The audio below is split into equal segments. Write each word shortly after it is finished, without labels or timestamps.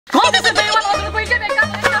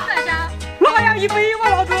你飞哇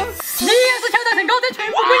老子！你也是挑战身高的全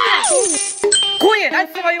部鬼脸。可以，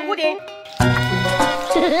但此外有污点。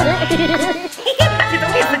你都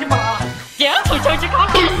没事情嘛？这样臭小鸡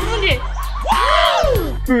卡死你！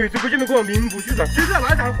对，这个就能给我名不虚传，谁知道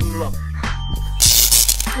那场红了？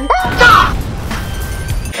炸！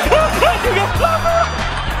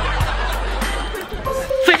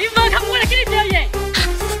废话，看我来给你表演。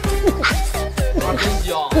打真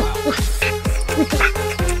机啊！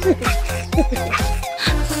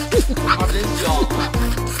打真机啊！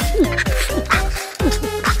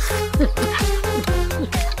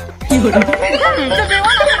这对我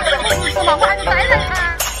老公的红薯嘛，我还是再来看。